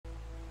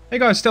Hey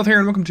guys, Stealth here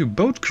and welcome to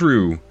Boat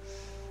Crew.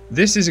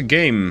 This is a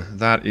game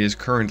that is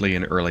currently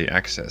in early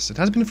access. It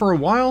has been for a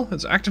while,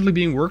 it's actively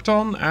being worked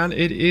on, and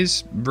it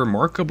is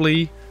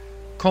remarkably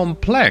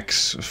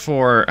complex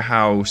for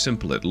how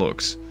simple it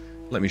looks.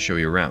 Let me show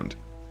you around.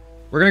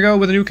 We're gonna go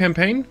with a new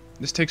campaign.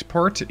 This takes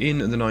part in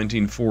the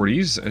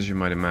 1940s, as you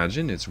might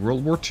imagine. It's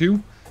World War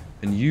II,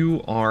 and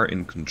you are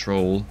in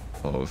control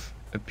of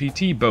a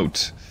PT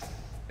boat,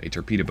 a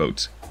torpedo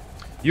boat.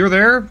 You're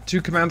there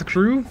to command the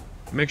crew.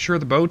 Make sure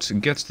the boat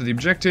gets to the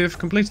objective,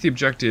 completes the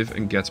objective,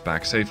 and gets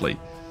back safely.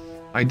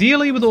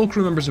 Ideally with all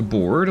crew members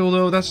aboard,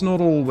 although that's not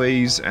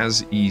always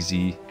as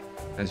easy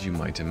as you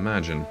might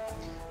imagine.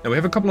 Now we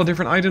have a couple of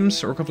different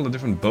items, or a couple of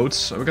different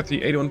boats. We've got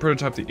the 81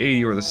 prototype, the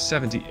 80, or the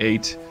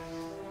 78.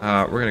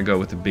 We're going to go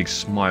with the big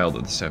smile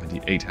that the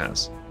 78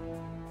 has.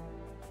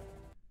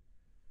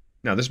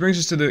 Now this brings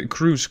us to the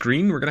crew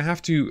screen. We're going to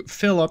have to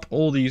fill up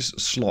all these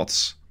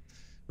slots.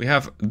 We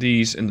have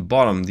these in the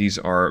bottom. These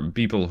are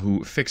people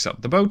who fix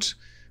up the boat.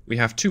 We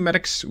have two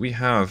medics. We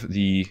have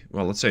the,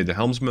 well, let's say the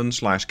helmsman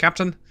slash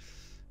captain.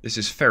 This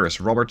is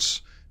Ferris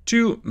Roberts.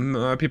 Two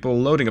people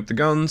loading up the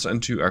guns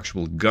and two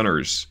actual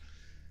gunners.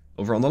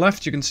 Over on the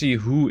left you can see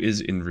who is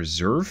in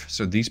reserve.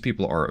 So these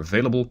people are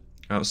available.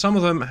 Some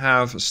of them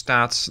have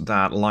stats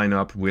that line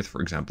up with,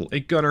 for example, a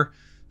gunner,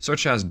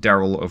 such as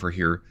Daryl over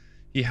here.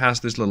 He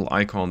has this little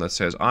icon that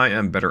says, I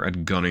am better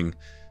at gunning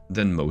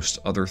than most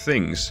other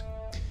things.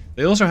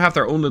 They also have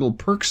their own little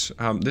perks.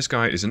 This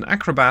guy is an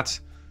acrobat.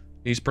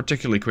 He's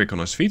particularly quick on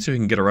his feet, so he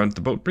can get around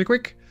the boat pretty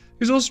quick.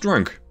 He's also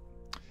drunk.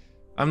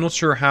 I'm not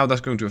sure how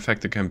that's going to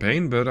affect the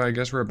campaign, but I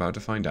guess we're about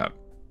to find out.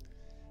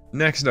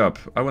 Next up,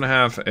 I want to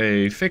have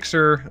a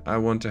fixer. I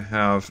want to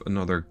have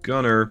another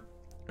gunner.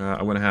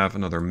 I want to have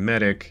another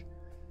medic.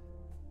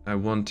 I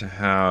want to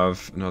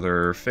have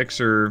another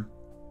fixer.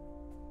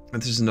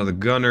 And this is another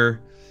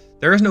gunner.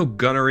 There is no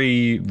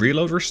gunnery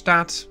reloader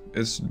stat.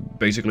 It's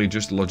basically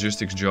just a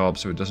logistics job,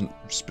 so it doesn't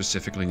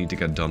specifically need to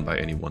get done by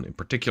anyone in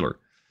particular.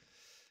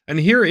 And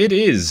here it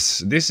is.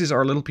 This is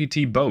our little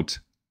PT boat.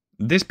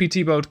 This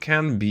PT boat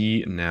can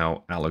be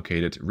now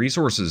allocated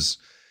resources.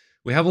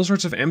 We have all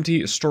sorts of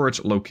empty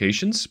storage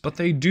locations, but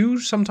they do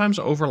sometimes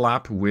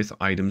overlap with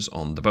items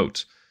on the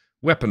boat.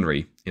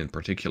 Weaponry, in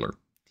particular.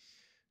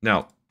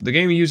 Now, the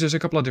game uses a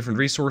couple of different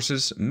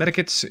resources.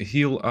 Medikits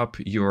heal up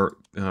your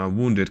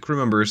wounded crew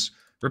members.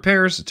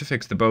 Repairs to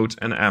fix the boat,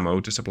 and ammo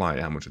to supply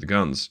ammo to the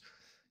guns.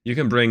 You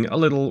can bring a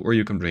little or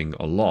you can bring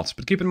a lot,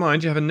 but keep in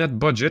mind you have a net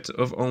budget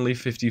of only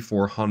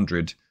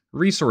 5,400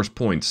 resource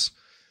points.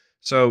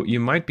 So you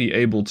might be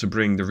able to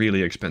bring the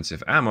really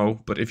expensive ammo,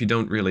 but if you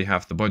don't really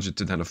have the budget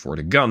to then afford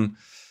a gun,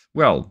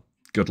 well,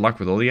 good luck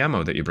with all the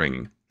ammo that you're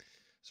bringing.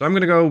 So I'm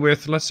going to go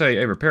with, let's say,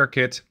 a repair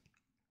kit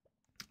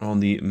on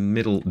the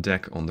middle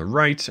deck on the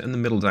right, and the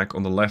middle deck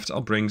on the left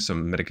I'll bring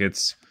some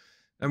medikits.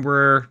 And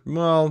we're,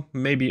 well,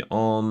 maybe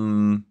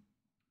on...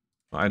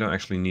 I don't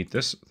actually need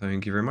this,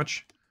 thank you very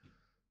much.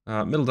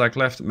 Middle deck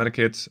left,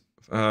 medikit.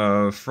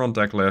 Front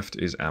deck left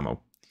is ammo.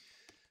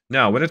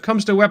 Now, when it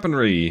comes to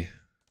weaponry,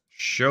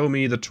 show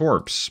me the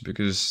torps,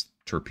 because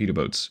torpedo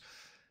boats.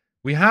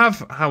 We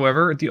have,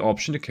 however, the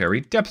option to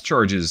carry depth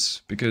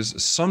charges,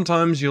 because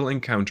sometimes you'll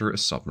encounter a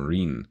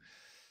submarine.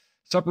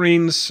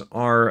 Submarines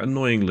are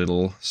annoying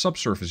little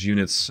subsurface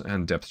units,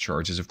 and depth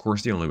charge is, of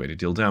course, the only way to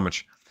deal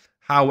damage.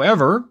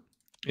 However...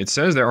 it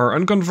says there are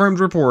unconfirmed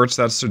reports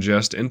that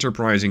suggest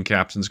enterprising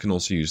captains can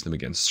also use them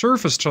against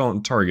surface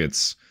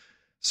targets.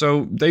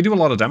 So they do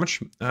a lot of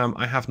damage.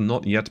 I have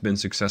not yet been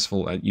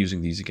successful at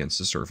using these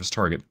against a surface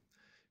target.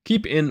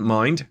 Keep in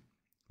mind,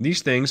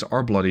 these things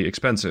are bloody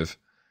expensive.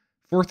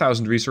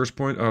 4,000 resource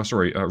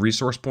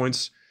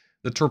points.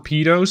 The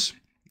torpedoes,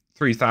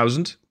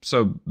 3,000.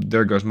 So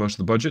there goes most of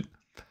the budget.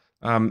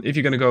 If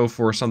you're going to go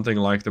for something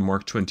like the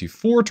Mark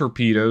 24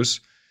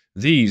 torpedoes,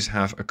 these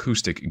have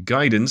acoustic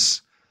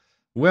guidance.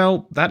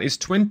 Well, that is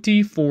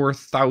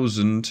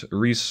 24,000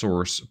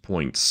 resource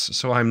points,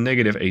 so I'm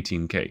negative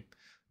 18k.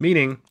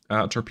 Meaning,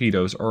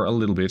 torpedoes are a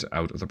little bit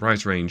out of the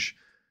price range,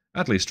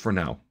 at least for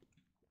now.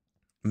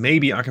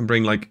 Maybe I can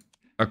bring like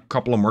a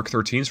couple of Mark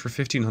 13s for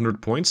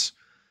 1,500 points.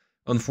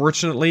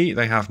 Unfortunately,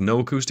 they have no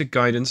acoustic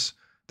guidance,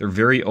 they're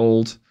very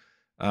old,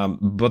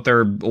 but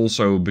they're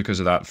also,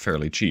 because of that,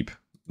 fairly cheap.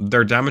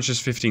 Their damage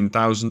is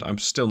 15,000, I'm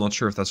still not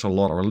sure if that's a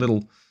lot or a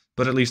little,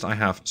 but at least I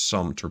have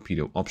some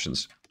torpedo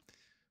options.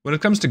 When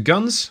it comes to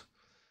guns,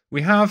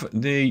 we have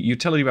the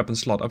utility weapon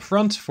slot up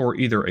front for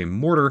either a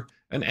mortar,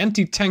 an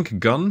anti-tank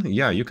gun,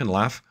 yeah, you can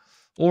laugh,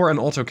 or an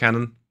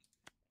autocannon.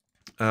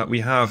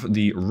 We have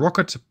the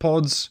rocket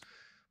pods,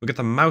 we get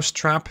the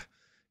mousetrap,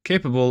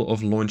 capable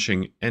of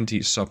launching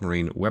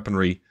anti-submarine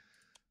weaponry,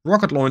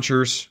 rocket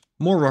launchers,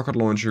 more rocket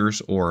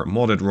launchers, or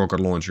modded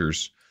rocket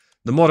launchers.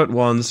 The modded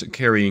ones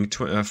carrying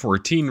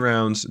 14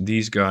 rounds,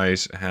 these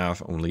guys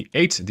have only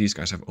 8, these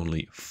guys have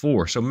only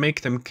 4, so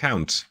make them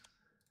count.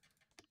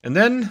 And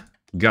then,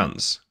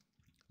 guns.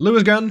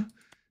 Lewis gun,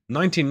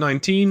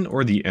 1919,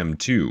 or the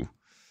M2.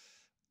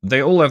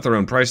 They all have their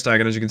own price tag,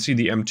 and as you can see,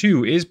 the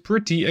M2 is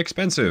pretty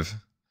expensive.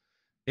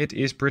 It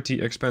is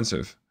pretty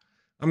expensive.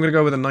 I'm going to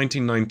go with a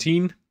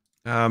 1919.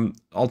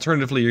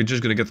 Alternatively, you're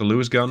just going to get the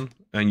Lewis gun,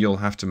 and you'll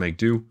have to make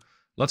do.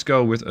 Let's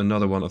go with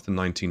another one of the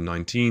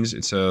 1919s.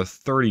 It's a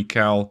 30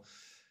 cal.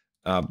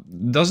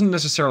 Doesn't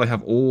necessarily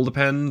have all the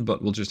pen,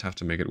 but we'll just have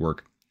to make it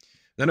work.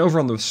 Then over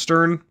on the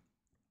stern,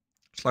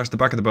 / the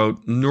back of the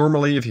boat,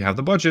 normally if you have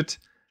the budget,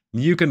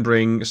 you can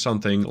bring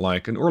something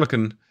like an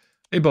Oerlikon,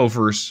 a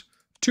Bovers,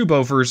 2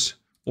 Bovers,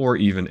 or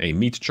even a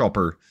meat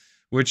chopper,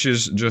 which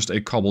is just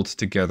a cobbled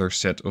together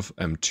set of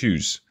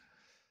M2s.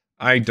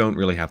 I don't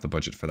really have the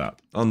budget for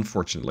that,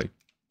 unfortunately.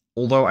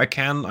 Although I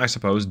can, I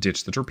suppose,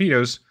 ditch the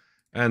torpedoes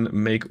and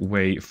make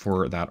way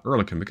for that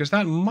Oerlikon, because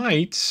that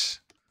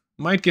might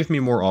give me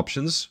more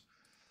options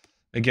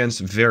against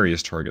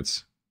various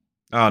targets.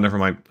 Ah, never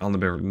mind. I'll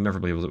never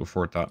be able to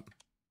afford that.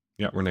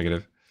 Yeah, we're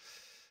negative.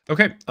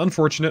 Okay,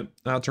 unfortunate.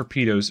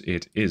 Torpedoes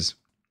it is.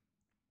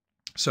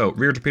 So,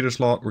 rear torpedo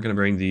slot, we're going to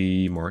bring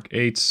the Mark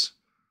 8s.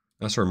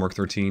 Sorry, Mark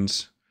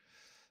 13s.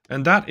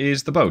 And that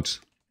is the boat.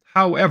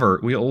 However,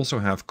 we also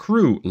have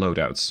crew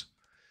loadouts.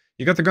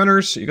 You got the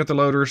gunners, you got the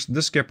loaders,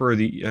 the skipper,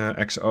 the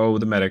XO,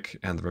 the medic,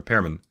 and the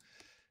repairman.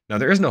 Now,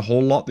 there isn't a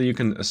whole lot that you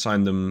can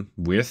assign them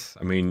with.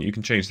 I mean, you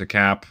can change the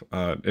cap.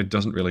 It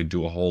doesn't really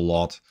do a whole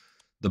lot.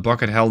 The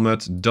bucket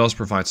helmet does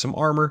provide some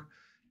armor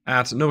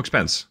at no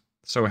expense.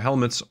 So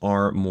helmets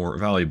are more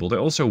valuable. They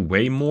also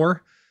weigh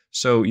more,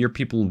 so your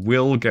people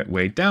will get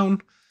weighed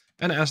down.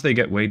 And as they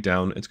get weighed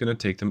down, it's going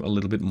to take them a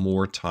little bit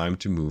more time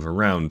to move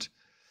around.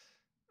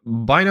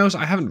 Binos,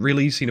 I haven't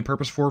really seen a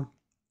purpose for.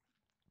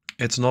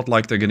 It's not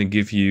like they're going to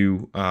give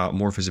you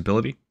more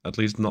visibility, at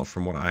least not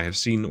from what I have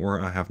seen, or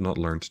I have not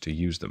learned to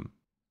use them.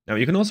 Now,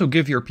 you can also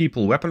give your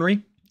people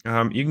weaponry.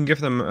 You can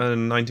give them a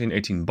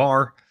 1918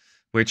 bar,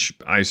 which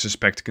I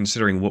suspect,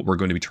 considering what we're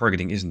going to be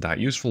targeting, isn't that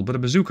useful, but a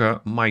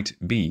bazooka might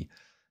be.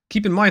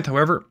 Keep in mind,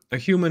 however, a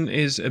human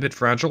is a bit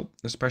fragile,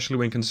 especially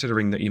when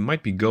considering that you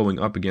might be going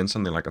up against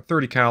something like a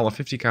 30 cal, a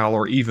 50 cal,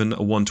 or even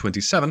a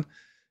 127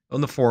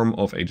 on the form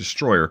of a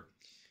destroyer.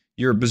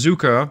 Your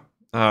bazooka,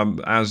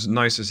 as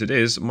nice as it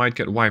is, might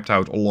get wiped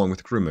out along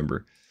with a crew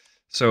member.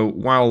 So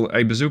while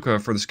a bazooka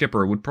for the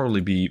skipper would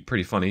probably be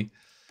pretty funny,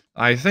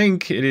 I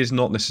think it is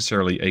not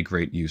necessarily a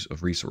great use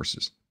of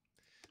resources.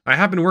 I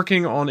have been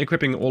working on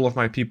equipping all of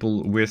my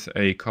people with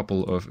a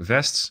couple of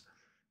vests.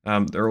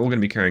 They're all going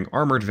to be carrying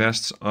armored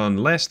vests,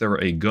 unless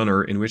they're a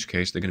gunner, in which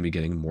case they're going to be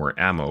getting more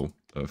ammo,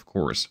 of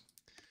course.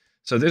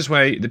 So this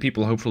way, the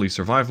people hopefully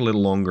survive a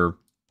little longer,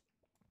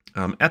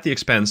 at the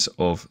expense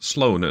of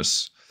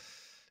slowness.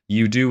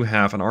 You do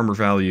have an armor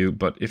value,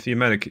 but if the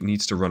medic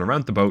needs to run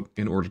around the boat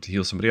in order to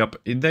heal somebody up,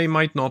 they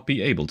might not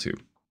be able to.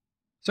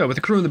 So with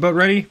the crew in the boat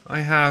ready, I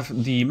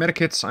have the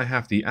medikits, I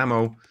have the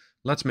ammo.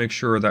 Let's make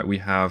sure that we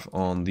have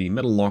on the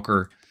metal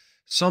locker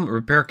some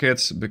repair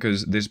kits,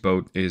 because this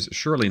boat is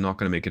surely not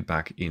going to make it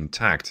back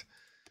intact.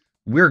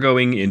 We're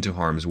going into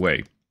harm's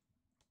way.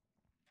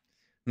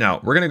 Now,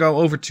 we're going to go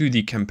over to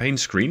the campaign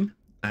screen,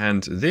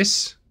 and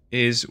this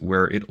is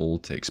where it all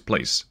takes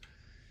place.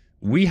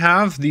 We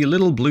have the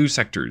little blue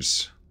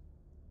sectors.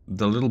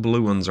 The little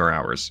blue ones are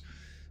ours.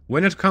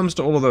 When it comes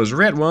to all of those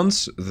red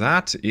ones,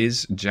 that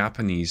is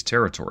Japanese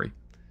territory.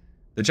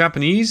 The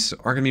Japanese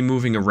are going to be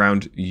moving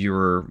around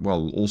your,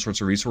 well, all sorts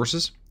of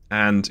resources.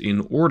 And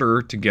in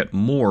order to get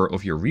more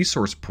of your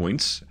resource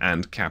points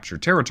and capture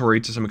territory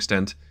to some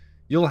extent,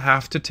 you'll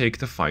have to take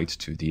the fight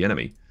to the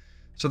enemy.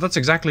 So that's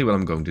exactly what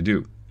I'm going to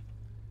do.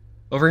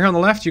 Over here on the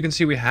left, you can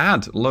see we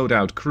had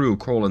loadout, crew,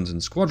 colons,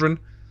 and squadron.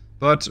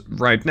 But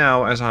right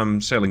now, as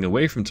I'm sailing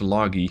away from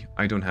Tulagi,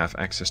 I don't have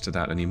access to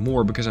that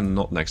anymore because I'm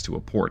not next to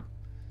a port.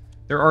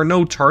 There are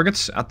no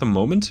targets at the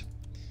moment.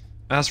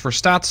 As for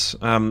stats,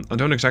 I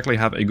don't exactly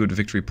have a good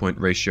victory point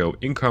ratio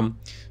income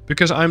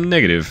because I'm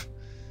negative,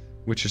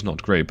 which is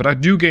not great. But I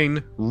do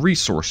gain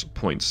resource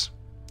points,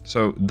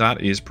 so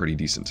that is pretty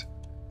decent.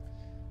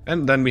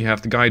 And then we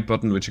have the guide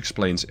button, which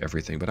explains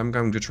everything, but I'm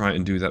going to try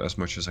and do that as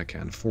much as I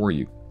can for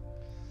you.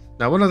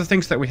 Now, one of the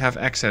things that we have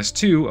access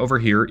to over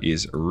here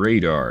is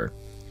radar.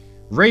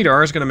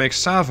 Radar is going to make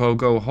Savo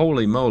go,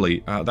 holy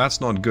moly,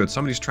 that's not good.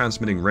 Somebody's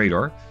transmitting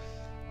radar.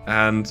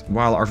 And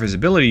while our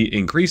visibility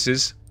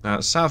increases,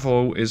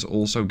 Savo is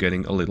also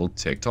getting a little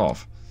ticked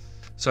off.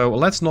 So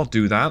let's not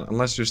do that, and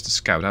let's just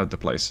scout out the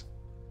place.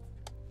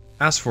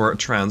 As for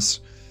trans,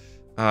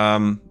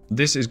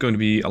 this is going to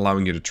be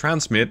allowing you to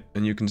transmit,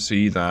 and you can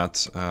see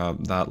that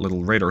that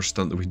little radar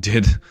stunt that we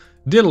did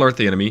alert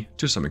the enemy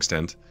to some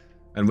extent.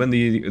 And when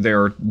they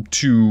are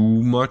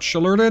too much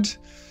alerted,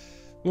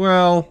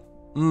 well,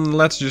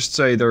 let's just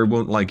say they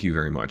won't like you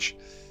very much.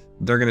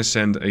 They're going to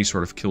send a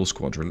sort of kill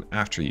squadron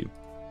after you.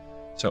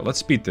 So let's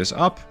speed this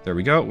up. There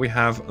we go. We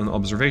have an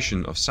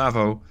observation of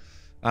Savo.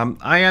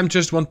 I am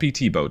just one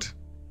PT boat.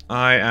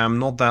 I am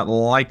not that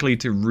likely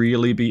to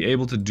really be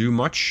able to do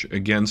much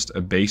against a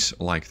base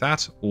like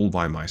that all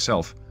by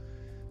myself.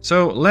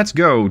 So let's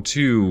go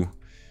to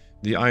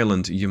the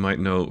island you might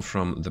know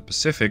from the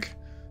Pacific,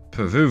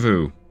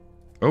 Pavuvu.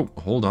 Oh,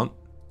 hold on.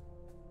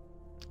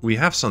 We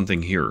have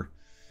something here.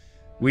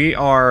 We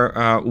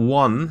are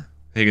one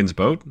Higgins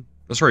boat.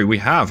 Oh, sorry, we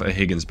have a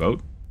Higgins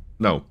boat.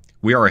 No,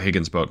 We are a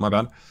Higgins boat, my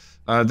bad.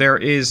 There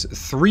is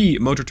 3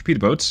 motor torpedo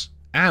boats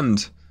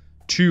and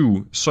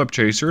 2 sub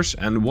chasers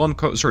and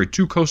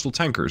 2 coastal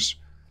tankers.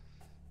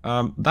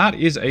 That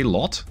is a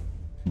lot,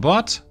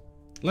 but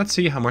let's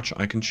see how much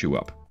I can chew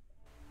up.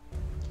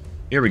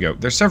 Here we go.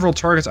 There's several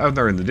targets out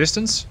there in the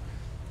distance,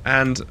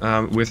 and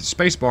with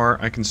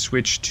spacebar I can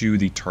switch to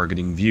the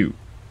targeting view.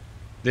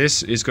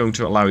 This is going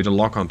to allow you to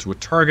lock onto a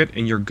target,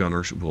 and your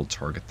gunners will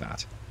target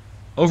that.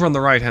 Over on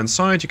the right hand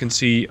side you can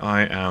see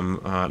I am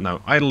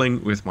now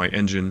idling with my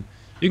engine.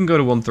 You can go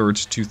to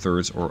 1/3,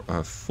 2/3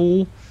 or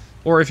full,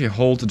 or if you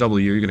hold the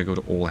W you're going to go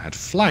to all ahead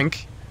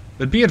flank.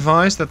 But be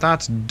advised that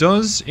that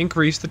does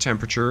increase the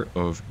temperature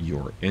of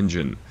your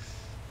engine.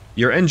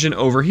 Your engine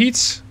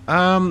overheats.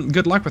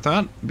 Good luck with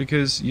that,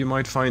 because you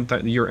might find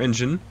that your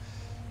engine,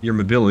 your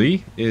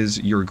mobility, is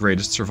your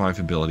greatest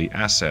survivability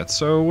asset.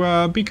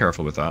 So be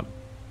careful with that.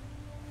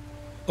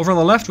 Over on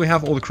the left we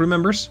have all the crew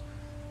members.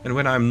 And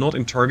when I'm not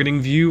in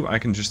targeting view, I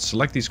can just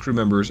select these crew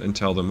members and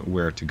tell them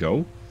where to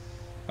go.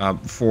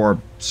 For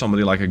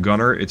somebody like a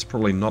gunner, it's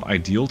probably not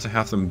ideal to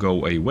have them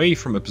go away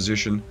from a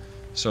position,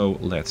 so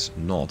let's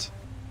not.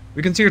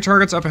 We can see your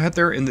targets up ahead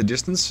there in the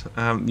distance.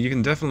 You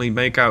can definitely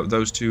make out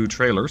those 2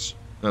 trawlers,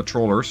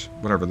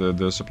 whatever,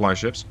 the supply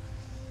ships,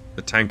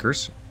 the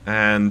tankers.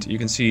 And you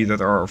can see that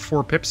there are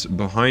 4 pips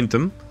behind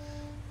them,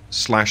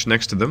 /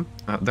 next to them.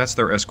 That's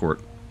their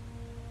escort.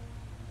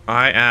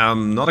 I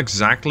am not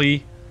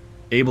exactly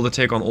able to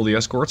take on all the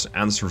escorts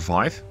and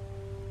survive.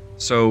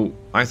 So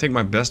I think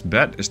my best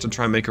bet is to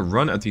try and make a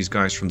run at these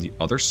guys from the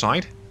other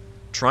side,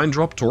 try and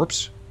drop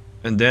torps,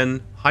 and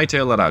then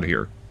hightail it out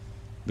here.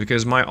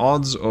 Because my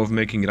odds of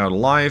making it out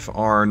alive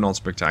are not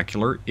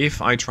spectacular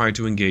if I try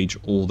to engage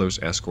all those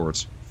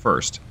escorts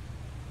first.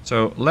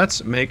 So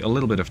let's make a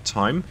little bit of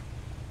time,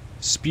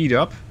 speed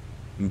up,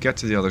 and get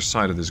to the other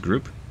side of this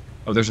group.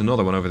 Oh, there's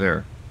another one over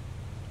there.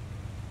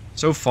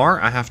 So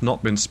far I have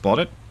not been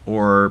spotted,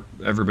 or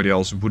everybody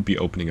else would be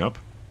opening up.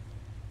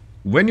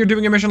 When you're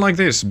doing a mission like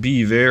this,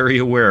 be very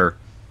aware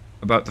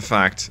about the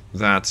fact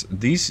that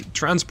these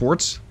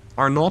transports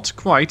are not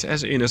quite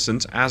as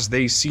innocent as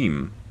they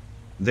seem.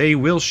 They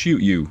will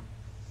shoot you,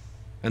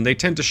 and they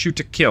tend to shoot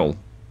to kill.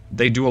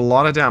 They do a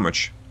lot of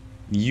damage.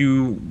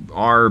 You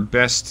are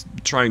best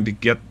trying to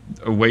get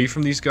away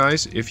from these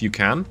guys if you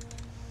can,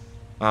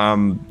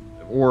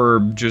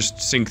 or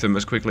just sink them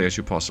as quickly as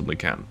you possibly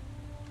can.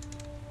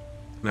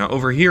 Now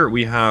over here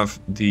we have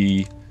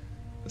the,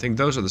 I think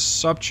those are the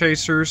sub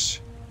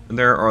chasers, and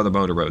there are the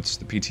motor boats,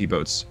 the PT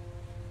boats.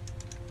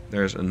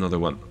 There's another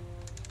one.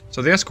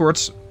 So the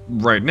escorts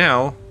right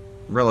now,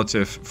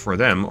 relative for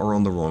them, are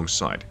on the wrong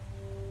side.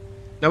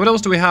 Now what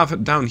else do we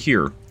have down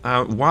here?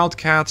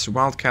 Wildcats,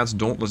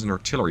 Dauntless, and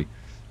Artillery.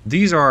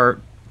 These are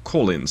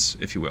call-ins,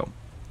 if you will.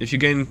 If you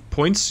gain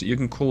points, you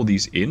can call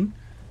these in.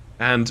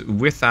 And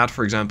with that,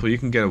 for example, you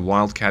can get a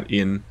Wildcat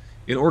in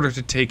order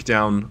to take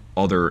down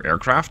other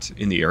aircraft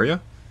in the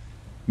area.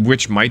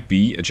 Which might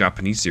be a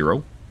Japanese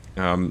Zero.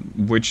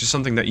 Which is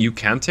something that you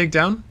can take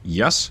down,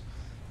 yes.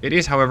 It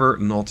is, however,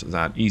 not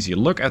that easy.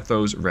 Look at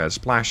those red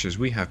splashes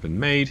we have been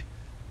made.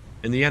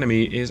 And the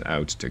enemy is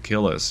out to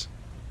kill us.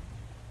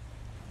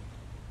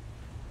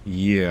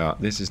 Yeah,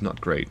 this is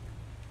not great.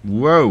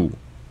 Whoa!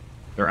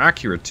 They're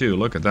accurate too,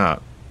 look at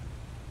that.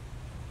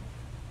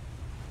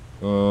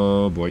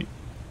 Oh boy.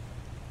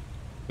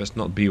 Best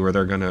not be where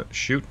they're gonna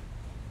shoot.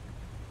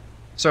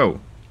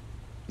 So,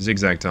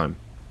 zigzag time.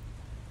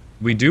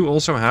 We do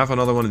also have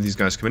another one of these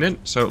guys coming in,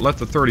 so let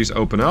the 30s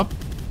open up.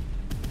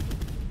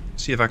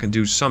 See if I can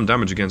do some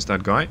damage against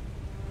that guy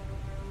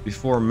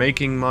before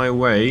making my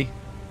way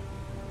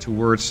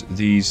towards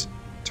these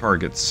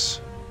targets.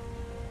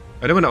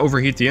 I don't want to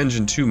overheat the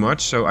engine too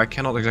much, so I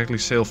cannot exactly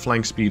sail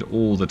flank speed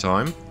all the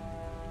time.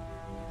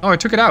 Oh, I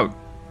took it out.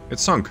 It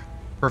sunk.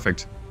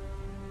 Perfect.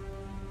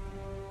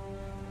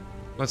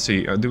 Let's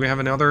see. Do we have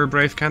any other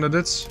brave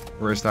candidates?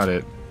 Or is that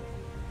it?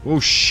 Oh,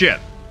 shit.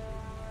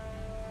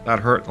 That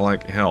hurt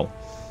like hell.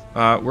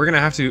 We're going to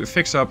have to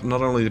fix up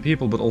not only the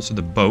people, but also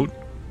the boat.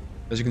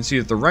 As you can see,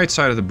 that the right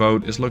side of the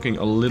boat is looking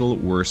a little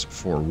worse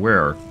for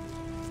wear.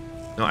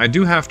 Now, I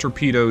do have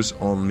torpedoes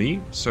on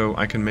me, so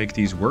I can make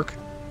these work.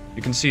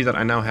 You can see that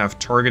I now have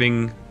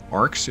targeting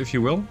arcs, if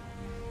you will.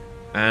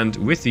 And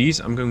with these,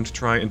 I'm going to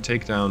try and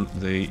take down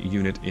the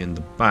unit in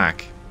the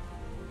back.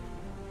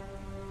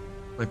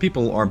 My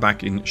people are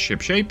back in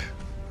ship shape,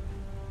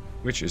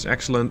 which is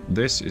excellent.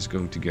 This is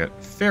going to get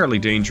fairly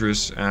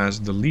dangerous as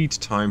the lead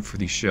time for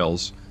these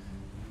shells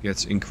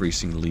gets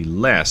increasingly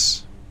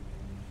less.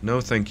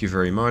 No, thank you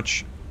very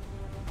much.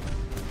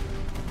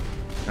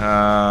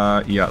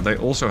 Yeah, they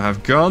also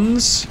have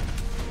guns.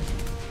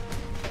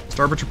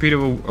 Starboard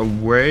torpedo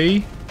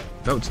away.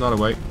 No, it's not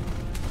away.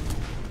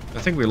 I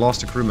think we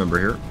lost a crew member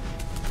here.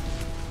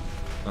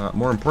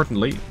 More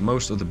importantly,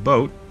 most of the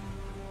boat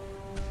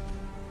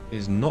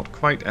is not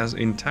quite as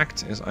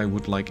intact as I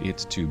would like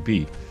it to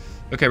be.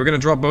 Okay, we're going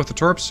to drop both the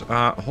torps.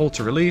 Hold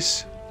to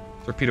release.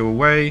 Torpedo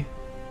away.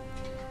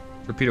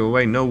 Torpedo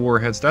away, no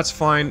warheads. That's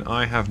fine.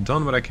 I have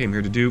done what I came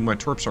here to do. My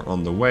torps are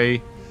on the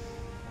way.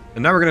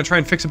 And now we're going to try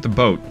and fix up the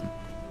boat.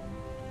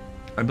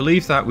 I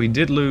believe that we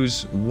did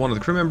lose one of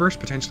the crew members,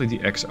 potentially the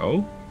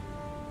XO.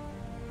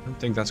 I don't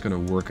think that's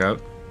going to work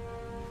out.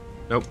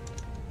 Nope.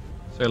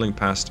 Sailing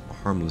past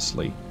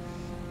harmlessly.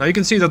 Now you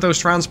can see that those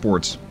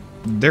transports,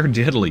 they're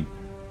deadly.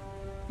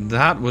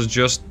 That was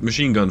just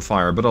machine gun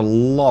fire, but a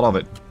lot of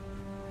it.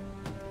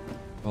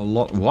 A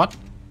lot... What?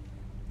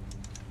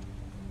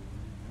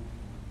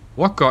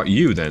 What got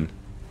you then?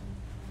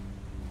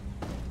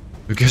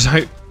 Because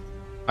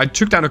I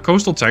took down a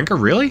coastal tanker,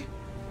 really?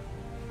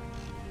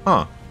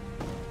 Huh.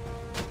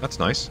 That's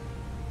nice.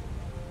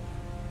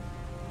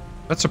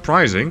 That's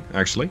surprising,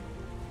 actually.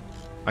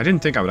 I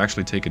didn't think I would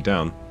actually take it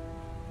down.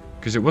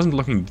 Because it wasn't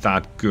looking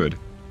that good.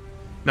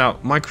 Now,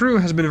 my crew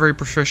has been very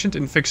proficient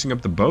in fixing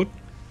up the boat.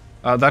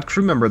 That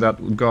crew member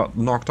that got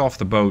knocked off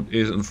the boat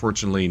is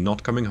unfortunately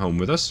not coming home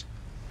with us.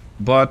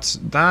 But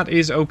that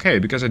is okay,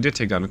 because I did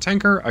take down a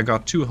tanker. I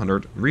got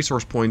 200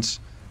 resource points,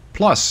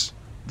 plus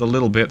the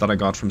little bit that I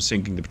got from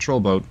sinking the patrol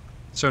boat.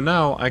 So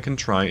now I can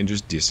try and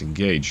just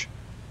disengage.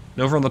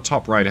 And over on the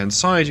top right hand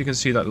side you can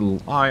see that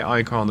little eye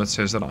icon that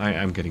says that I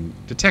am getting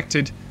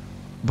detected.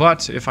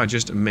 But if I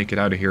just make it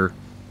out of here,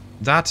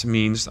 that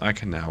means I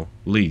can now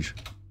leave.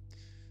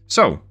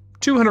 So,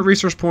 200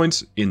 resource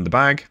points in the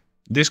bag.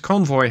 This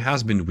convoy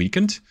has been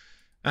weakened,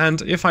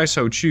 and if I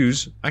so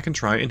choose, I can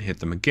try and hit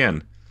them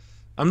again.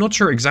 I'm not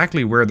sure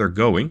exactly where they're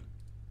going,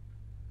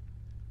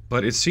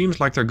 but it seems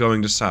like they're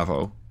going to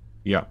Savo.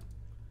 Yeah.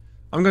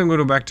 I'm going to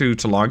go back to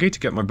Talagi to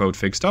get my boat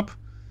fixed up,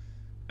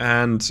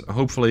 and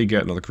hopefully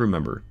get another crew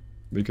member,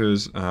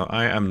 because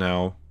I am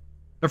now...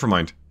 Never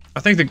mind. I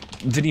think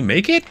Did he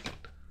make it?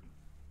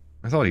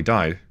 I thought he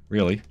died,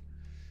 really.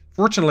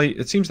 Fortunately,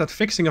 it seems that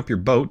fixing up your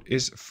boat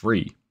is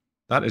free.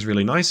 That is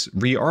really nice.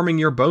 Rearming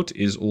your boat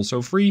is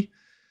also free.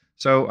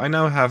 So I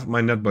now have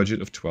my net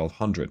budget of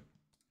 1200.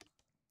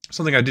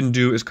 Something I didn't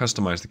do is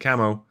customize the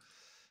camo.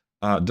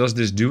 Does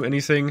this do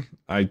anything?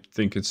 I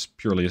think it's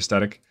purely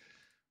aesthetic.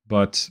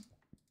 But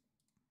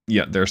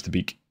yeah, there's the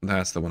beak.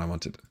 That's the one I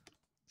wanted.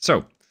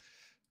 So,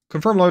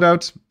 confirm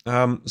loadout.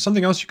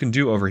 Something else you can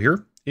do over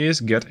here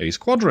is get a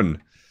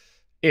squadron.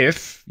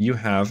 If you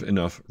have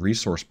enough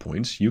resource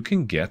points, you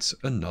can get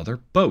another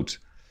boat.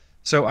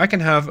 So I can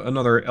have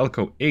another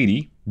Elco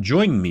 80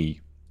 join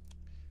me.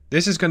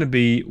 This is going to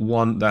be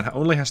one that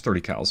only has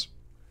 30 cals.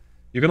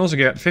 You can also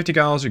get 50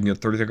 cals, you can get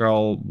 30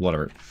 cal,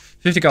 whatever.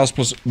 50 cals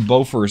plus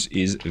Bofors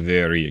is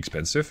very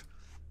expensive.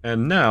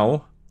 And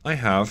now I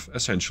have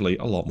essentially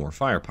a lot more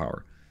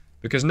firepower.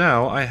 Because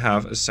now I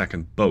have a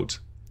second boat.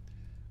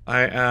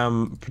 I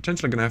am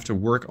potentially going to have to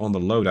work on the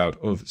loadout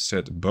of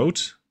said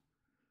boat.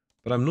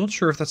 But I'm not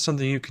sure if that's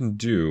something you can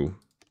do.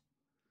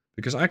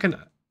 Because I can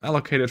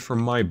allocate it for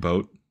my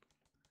boat.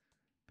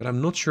 But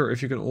I'm not sure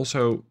if you can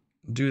also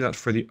do that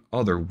for the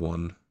other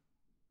one.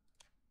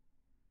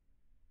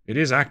 It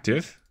is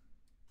active.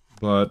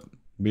 But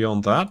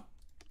beyond that,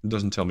 it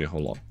doesn't tell me a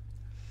whole lot.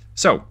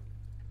 So,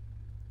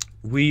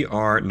 we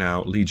are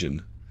now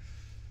Legion.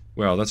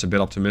 Well, that's a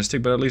bit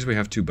optimistic, but at least we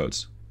have 2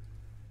 boats.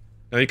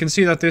 Now you can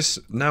see that this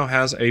now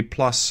has a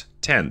plus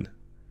 10.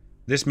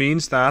 This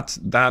means that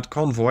that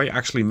convoy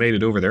actually made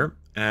it over there,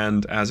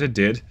 and as it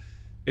did,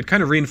 it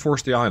kind of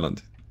reinforced the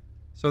island.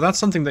 So that's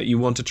something that you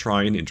want to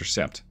try and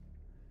intercept.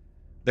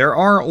 There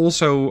are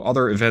also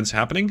other events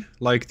happening,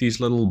 like these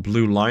little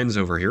blue lines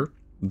over here.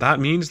 That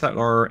means that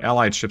our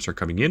allied ships are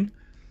coming in.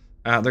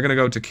 They're going to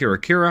go to Kira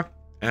Kira,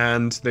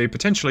 and they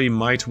potentially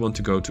might want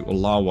to go to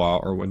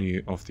Olawa or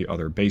any of the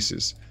other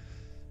bases.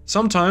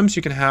 Sometimes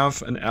you can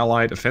have an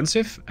allied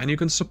offensive, and you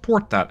can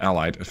support that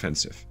allied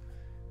offensive.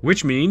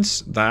 Which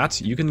means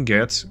that you can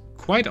get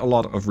quite a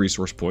lot of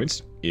resource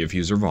points if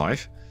you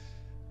survive.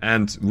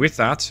 And with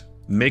that,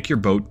 make your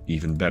boat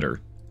even better.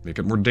 Make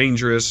it more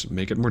dangerous,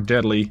 make it more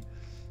deadly,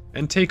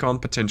 and take on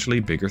potentially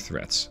bigger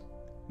threats.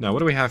 Now, what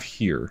do we have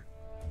here?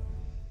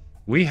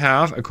 We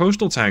have a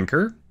coastal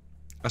tanker,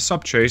 a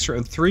sub-chaser,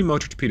 and 3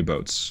 motor torpedo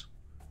boats.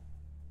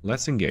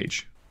 Let's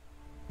engage.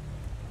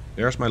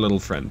 There's my little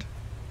friend.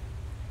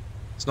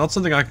 It's not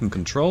something I can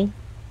control.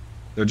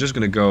 They're just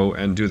going to go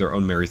and do their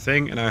own merry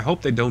thing, and I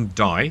hope they don't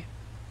die,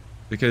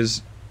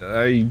 because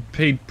I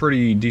paid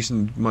pretty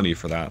decent money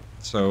for that,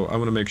 so I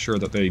want to make sure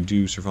that they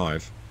do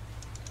survive.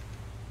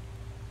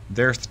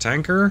 There's the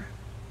tanker.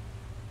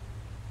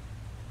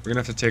 We're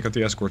going to have to take out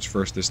the escorts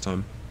first this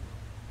time.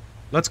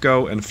 Let's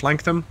go and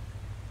flank them,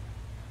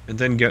 and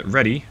then get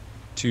ready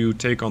to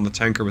take on the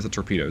tanker with the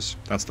torpedoes.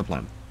 That's the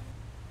plan.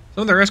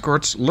 Some of their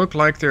escorts look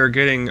like they're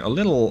getting a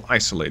little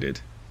isolated,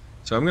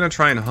 so I'm going to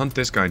try and hunt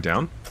this guy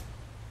down.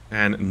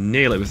 And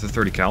nail it with the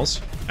 30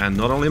 cals. And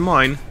not only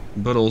mine,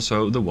 but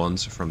also the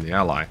ones from the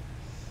ally.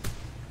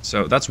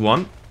 So that's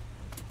one.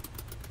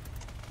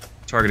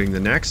 Targeting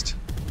the next.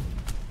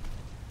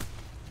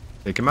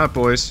 Take him out,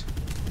 boys.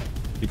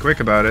 Be quick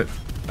about it.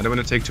 I don't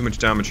want to take too much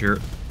damage here.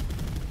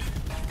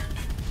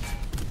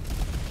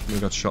 We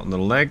got shot in the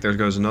leg. There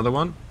goes another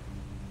one.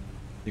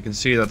 You can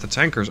see that the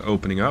tanker's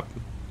opening up.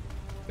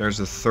 There's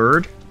the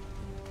third.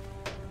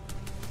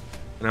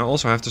 And I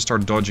also have to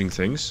start dodging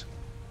things.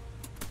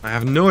 I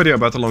have no idea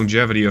about the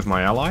longevity of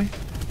my ally,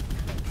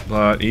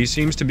 but he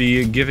seems to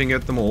be giving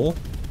it them all.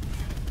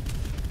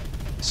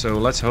 So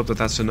let's hope that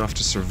that's enough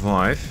to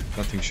survive.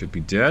 That thing should be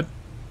dead.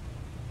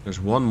 There's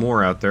one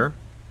more out there.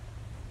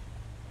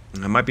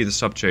 That might be the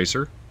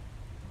sub-chaser.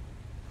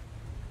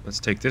 Let's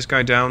take this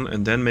guy down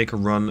and then make a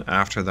run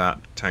after that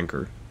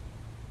tanker.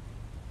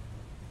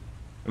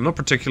 I'm not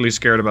particularly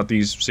scared about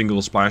these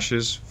single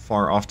splashes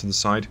far off to the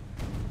side.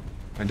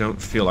 I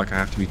don't feel like I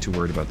have to be too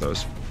worried about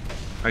those.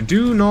 I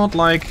do not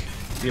like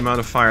the amount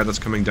of fire that's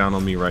coming down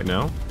on me right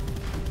now.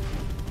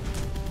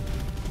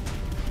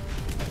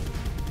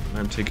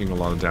 I'm taking a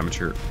lot of damage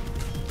here.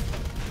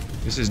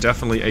 This is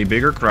definitely a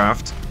bigger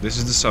craft. This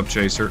is the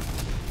sub-chaser.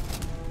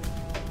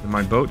 And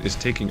my boat is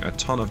taking a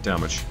ton of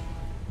damage.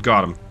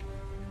 Got him.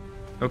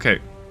 Okay.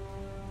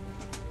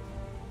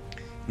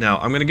 Now,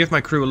 I'm going to give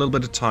my crew a little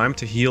bit of time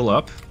to heal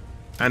up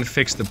and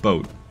fix the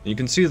boat. You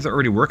can see that they're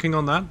already working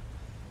on that.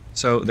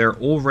 So they're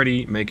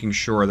already making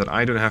sure that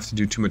I don't have to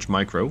do too much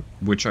micro,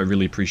 which I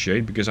really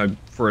appreciate, because I,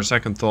 for a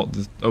second, thought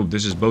that, oh,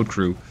 this is boat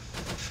crew.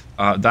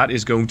 That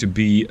is going to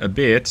be a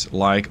bit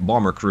like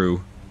bomber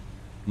crew.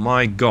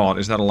 My god,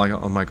 is that a lot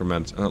of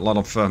micromanagement? A lot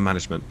of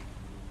management.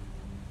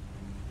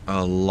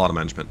 A lot of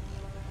management.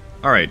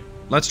 Alright,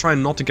 let's try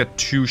not to get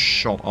too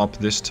shot up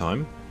this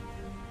time.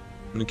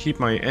 I'm going to keep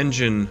my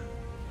engine,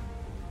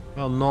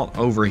 well, not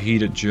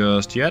overheated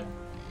just yet.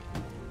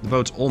 The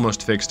boat's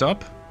almost fixed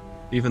up.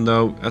 Even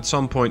though, at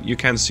some point, you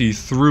can see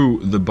through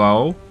the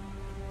bow.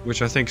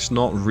 Which I think is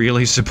not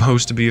really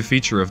supposed to be a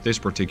feature of this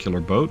particular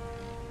boat.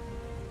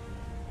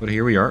 But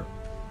here we are.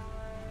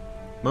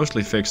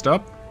 Mostly fixed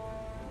up.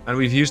 And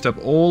we've used up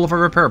all of our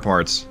repair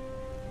parts.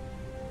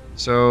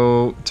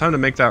 So, time to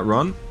make that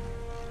run.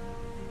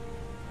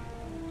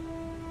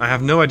 I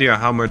have no idea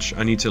how much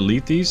I need to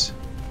lead these.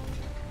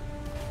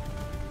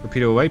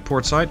 Torpedo away,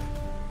 port side.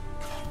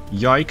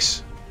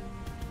 Yikes.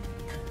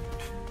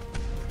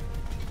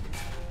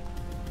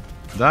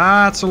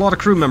 That's a lot of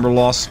crew member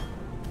loss.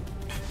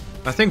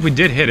 I think we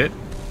did hit it.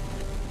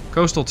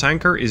 Coastal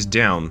tanker is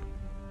down.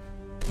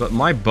 But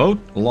my boat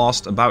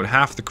lost about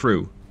half the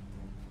crew.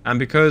 And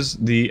because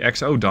the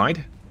XO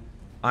died,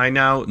 I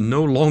now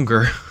no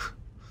longer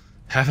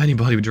have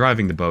anybody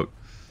driving the boat.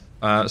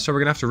 So we're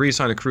going to have to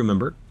reassign a crew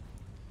member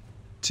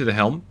to the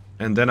helm.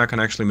 And then I can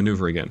actually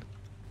maneuver again.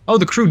 Oh,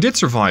 the crew did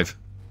survive.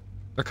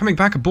 They're coming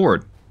back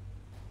aboard.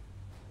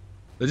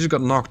 They just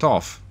got knocked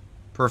off.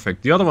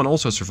 Perfect. The other one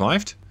also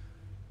survived.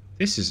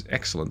 This is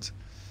excellent.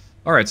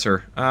 Alright,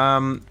 sir.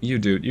 You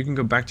dude, you can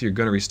go back to your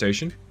gunnery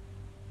station.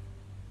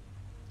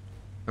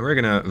 And we're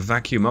gonna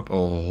vacuum up a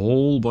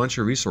whole bunch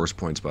of resource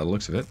points by the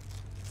looks of it.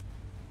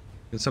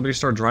 Can somebody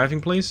start driving,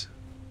 please?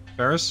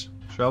 Ferris,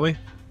 shall we?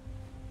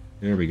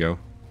 There we go.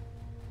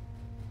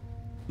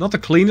 Not the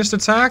cleanest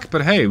attack,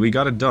 but hey, we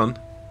got it done.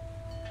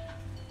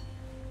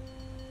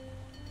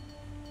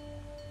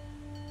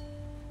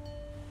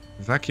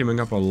 Vacuuming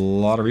up a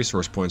lot of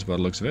resource points by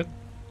the looks of it.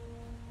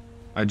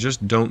 I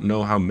just don't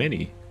know how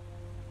many.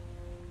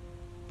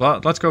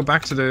 But let's go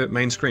back to the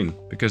main screen,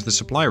 because the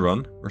supply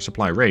run, or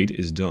supply raid,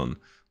 is done.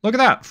 Look at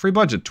that! Free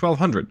budget,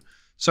 1200.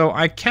 So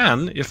I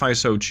can, if I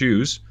so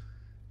choose,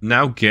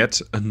 now get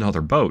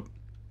another boat.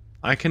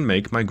 I can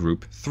make my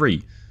group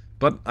 3.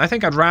 But I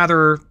think I'd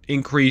rather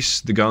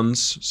increase the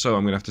guns, so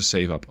I'm going to have to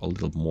save up a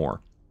little more.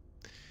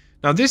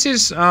 Now this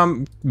is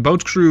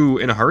boat crew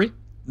in a hurry.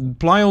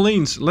 By all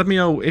means, let me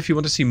know if you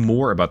want to see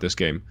more about this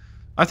game.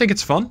 I think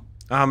it's fun.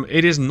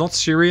 It is not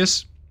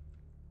serious.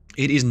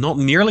 It is not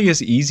nearly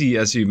as easy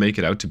as you make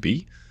it out to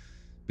be.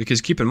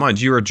 Because keep in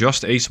mind, you are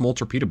just a small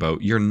torpedo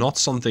boat. You're not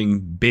something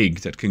big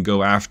that can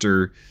go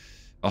after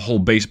a whole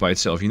base by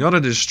itself. You're not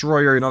a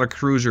destroyer, you're not a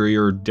cruiser,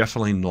 you're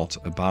definitely not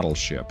a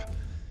battleship.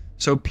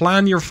 So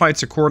plan your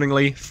fights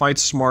accordingly, fight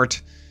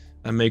smart,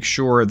 and make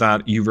sure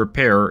that you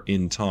repair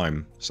in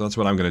time. So that's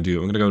what I'm going to do.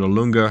 I'm going to go to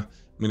Lunga,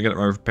 I'm going to get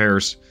my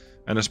repairs,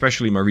 and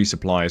especially my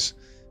resupplies,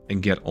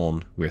 and get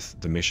on with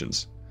the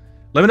missions.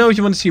 Let me know if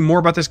you want to see more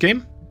about this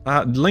game.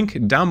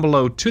 Link down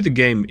below to the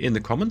game in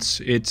the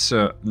comments. It's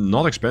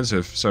not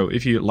expensive, so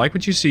if you like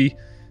what you see,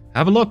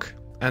 have a look,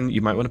 and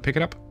you might want to pick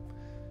it up.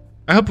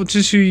 I hope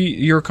to see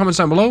your comments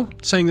down below,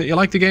 saying that you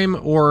like the game,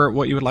 or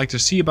what you would like to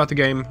see about the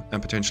game,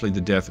 and potentially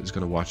the dev is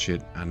going to watch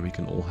it, and we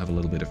can all have a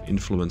little bit of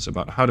influence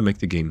about how to make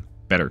the game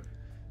better.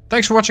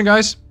 Thanks for watching,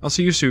 guys. I'll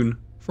see you soon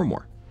for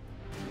more.